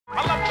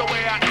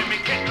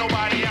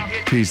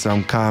Peace,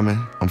 I'm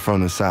Common. I'm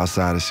from the south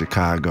side of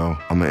Chicago.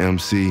 I'm an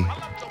MC.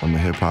 I'm a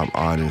hip-hop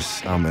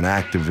artist. I'm an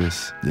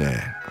activist.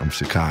 Yeah, I'm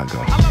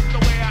Chicago.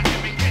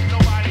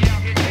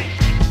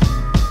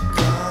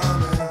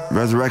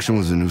 Resurrection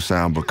was a new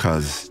sound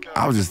because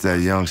I was just that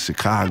young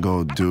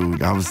Chicago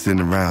dude. I was sitting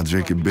around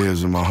drinking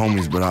beers with my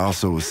homies, but I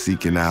also was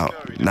seeking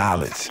out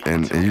knowledge.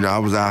 And you know, I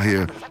was out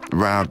here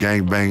around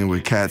gangbanging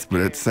with cats,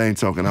 but at the same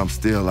token, I'm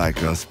still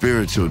like a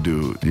spiritual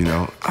dude, you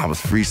know? I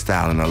was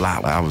freestyling a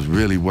lot. I was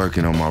really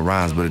working on my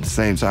rhymes, but at the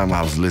same time,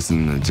 I was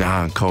listening to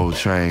John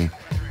Coltrane.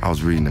 I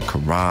was reading the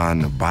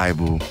Quran, the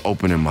Bible,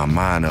 opening my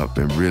mind up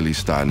and really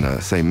starting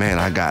to say, man,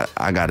 I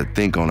got to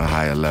think on a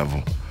higher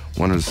level.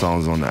 One of the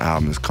songs on the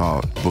album is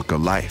called Book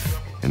of Life,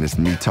 and it's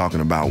me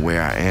talking about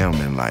where I am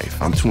in life.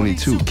 I'm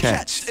 22,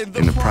 catch.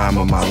 In the prime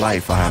of my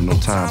life, I have no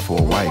time for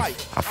a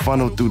wife. I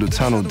funnel through the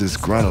tunnel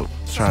disgruntled,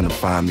 trying to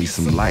find me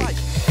some light.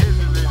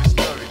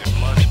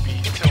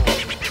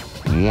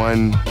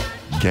 One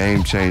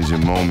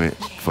game-changing moment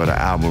for the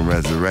album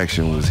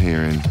Resurrection was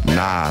hearing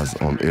Nas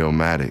on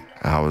Illmatic.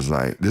 I was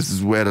like, this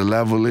is where the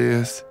level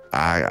is.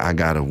 I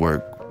gotta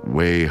work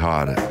way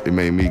harder. It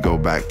made me go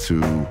back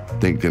to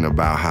thinking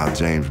about how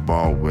James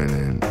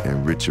Baldwin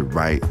and Richard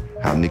Wright,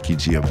 how Nikki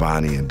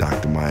Giovanni and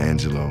Dr. Maya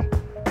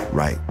Angelou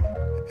write.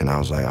 And I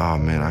was like, oh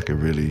man, I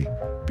could really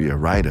be a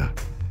writer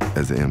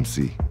as an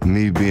MC.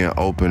 Me being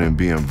open and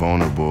being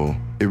vulnerable,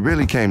 it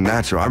really came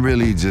natural. I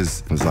really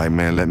just was like,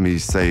 man, let me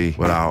say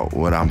what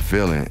I'm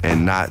feeling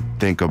and not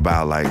think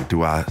about like,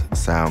 do I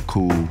sound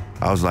cool?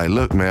 I was like,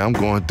 look, man, I'm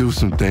going through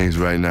some things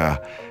right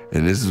now,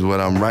 and this is what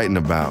I'm writing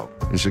about.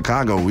 In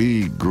Chicago,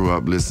 we grew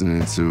up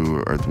listening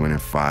to Earth,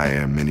 Wind &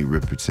 Fire, Minnie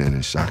Riperton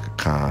and Shaka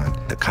Khan,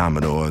 the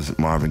Commodores,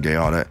 Marvin Gaye,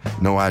 all that.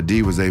 No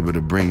ID was able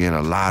to bring in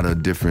a lot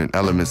of different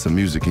elements of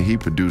music, and he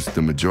produced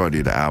the majority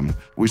of the album.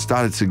 We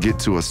started to get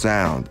to a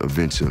sound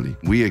eventually.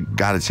 We had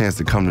got a chance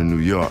to come to New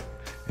York,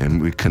 and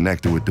we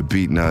connected with the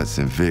Beatnuts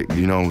and Vic,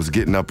 you know, was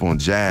getting up on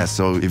jazz.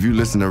 So if you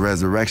listen to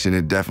Resurrection,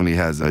 it definitely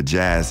has a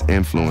jazz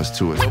influence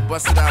to it.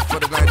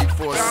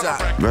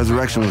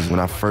 Resurrection was when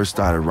I first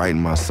started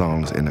writing my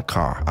songs in the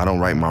car. I don't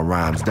write my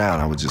rhymes down,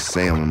 I would just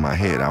say them in my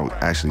head. I would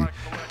actually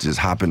just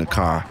hop in the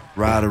car,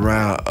 ride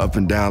around up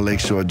and down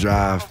Lakeshore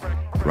Drive,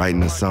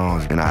 writing the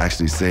songs. And I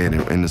actually said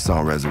in the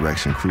song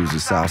Resurrection, cruise the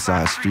south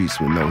side streets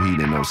with no heat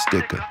and no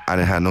sticker. I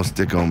didn't have no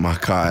sticker on my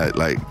car,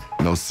 like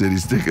no city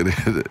sticker,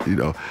 you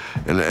know.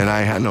 And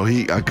I ain't had no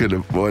heat, I couldn't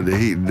afford the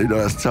heat. You know,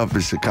 that's tough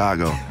in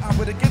Chicago. I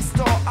would against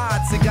all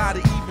odds, I got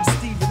it even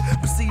Steven.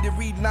 Proceeded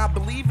reading, I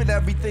believe in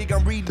everything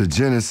I'm reading. The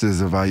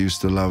genesis of I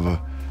Used to Love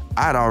Her,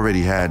 I'd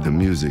already had the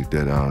music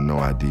that No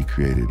ID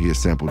created. He had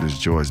sampled this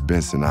George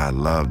Benson. I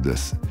loved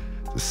this.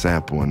 The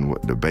sample and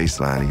the bass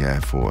line he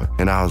had for it.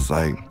 And I was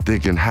like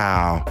thinking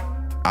how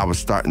I was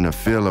starting to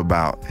feel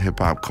about hip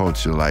hop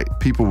culture, like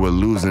people were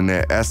losing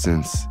their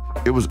essence.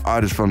 It was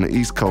artists from the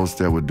East Coast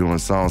that were doing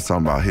songs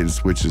talking about hitting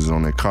switches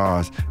on their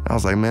cars. And I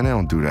was like, man, they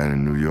don't do that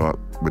in New York.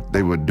 But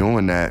they were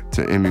doing that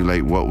to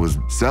emulate what was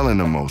selling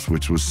the most,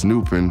 which was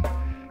Snoop and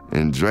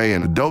Dre.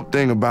 And the dope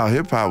thing about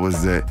hip hop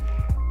was that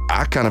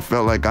I kind of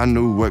felt like I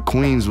knew what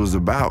Queens was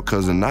about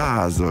because of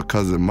Nas or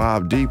because of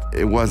Mobb Deep.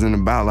 It wasn't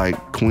about like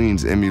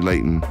Queens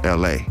emulating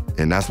LA.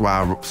 And that's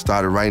why I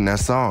started writing that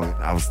song.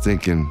 I was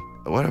thinking,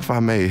 what if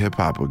I made hip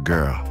hop a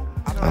girl?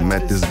 I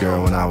met this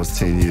girl when I was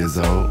 10 years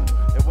old.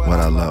 What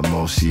I love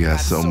most, she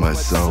has so much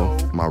soul.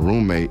 My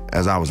roommate,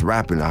 as I was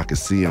rapping, I could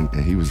see him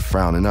and he was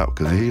frowning up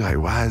because he like,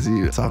 why is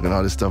he talking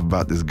all this stuff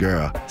about this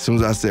girl? As soon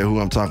as I said who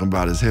I'm talking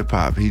about is hip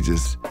hop, he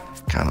just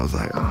kind of was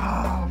like,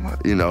 oh,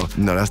 you know,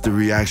 that's the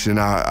reaction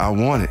I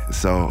wanted.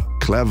 So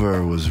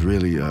clever was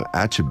really an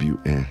attribute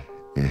in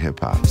hip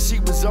hop. She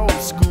was old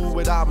school,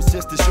 but I was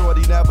just a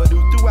shorty, never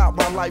knew. Throughout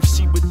my life,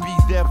 she would be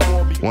there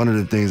for me. One of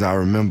the things I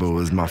remember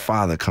was my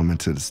father coming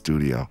to the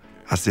studio.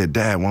 I said,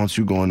 Dad, why don't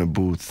you go in the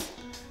booth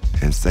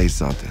and say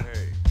something?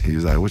 He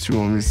was like, what you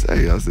want me to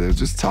say? I said,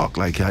 just talk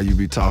like how you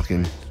be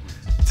talking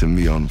to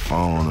me on the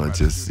phone, or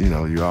just, you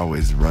know, you're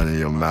always running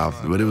your mouth.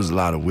 But it was a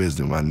lot of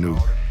wisdom. I knew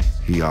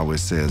he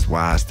always says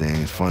wise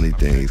things, funny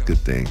things, good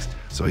things.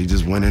 So he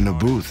just went in the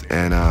booth,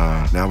 and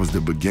that was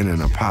the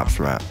beginning of Pop's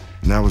rap.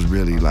 And that was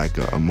really like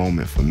a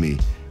moment for me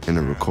in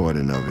the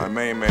recording of it. My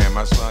main man,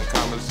 my son,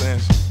 Common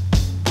Sense,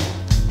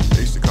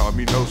 they used to call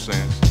me No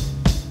Sense.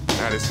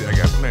 Now they say I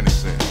got plenty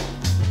sense.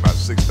 About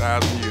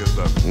 6,000 years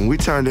of it. When we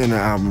turned in the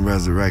album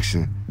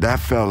Resurrection, that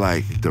felt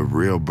like the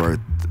real birth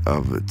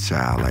of a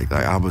child. Like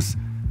I was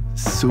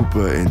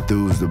super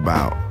enthused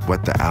about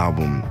what the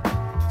album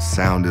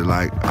sounded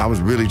like. I was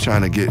really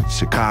trying to get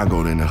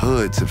Chicago and the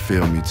hood to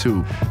feel me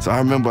too. So I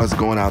remember us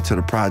going out to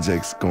the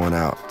projects, going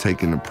out,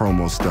 taking the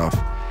promo stuff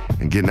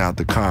and getting out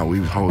the car.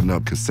 We was holding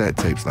up cassette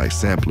tapes, like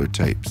sampler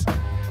tapes,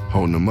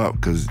 holding them up,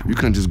 because you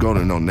couldn't just go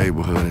to no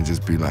neighborhood and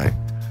just be like,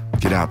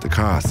 get out the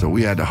car. So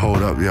we had to hold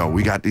up, yo,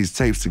 we got these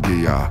tapes to give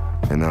y'all.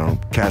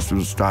 And cats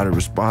started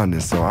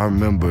responding. So I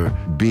remember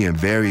being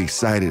very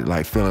excited,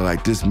 like feeling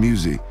like this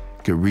music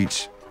could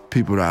reach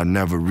people that I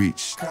never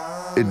reached.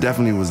 It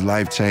definitely was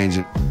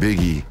life-changing.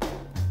 Biggie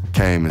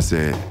came and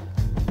said,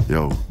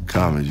 yo,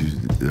 Common,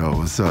 yo,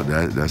 what's up?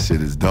 That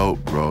shit is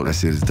dope, bro. That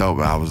shit is dope.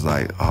 And I was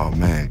like, oh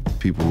man,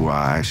 people who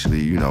I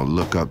actually,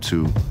 look up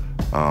to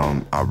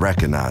are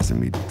recognizing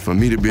me. For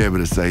me to be able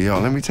to say, yo,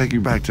 let me take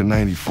you back to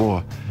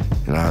 94.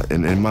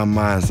 And in my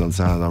mind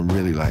sometimes I'm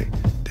really like,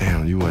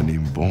 damn, you wasn't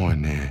even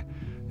born then.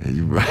 And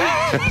you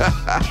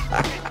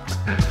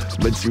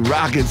but you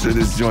rockin' to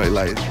this joint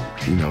like,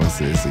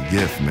 it's a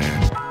gift,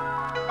 man.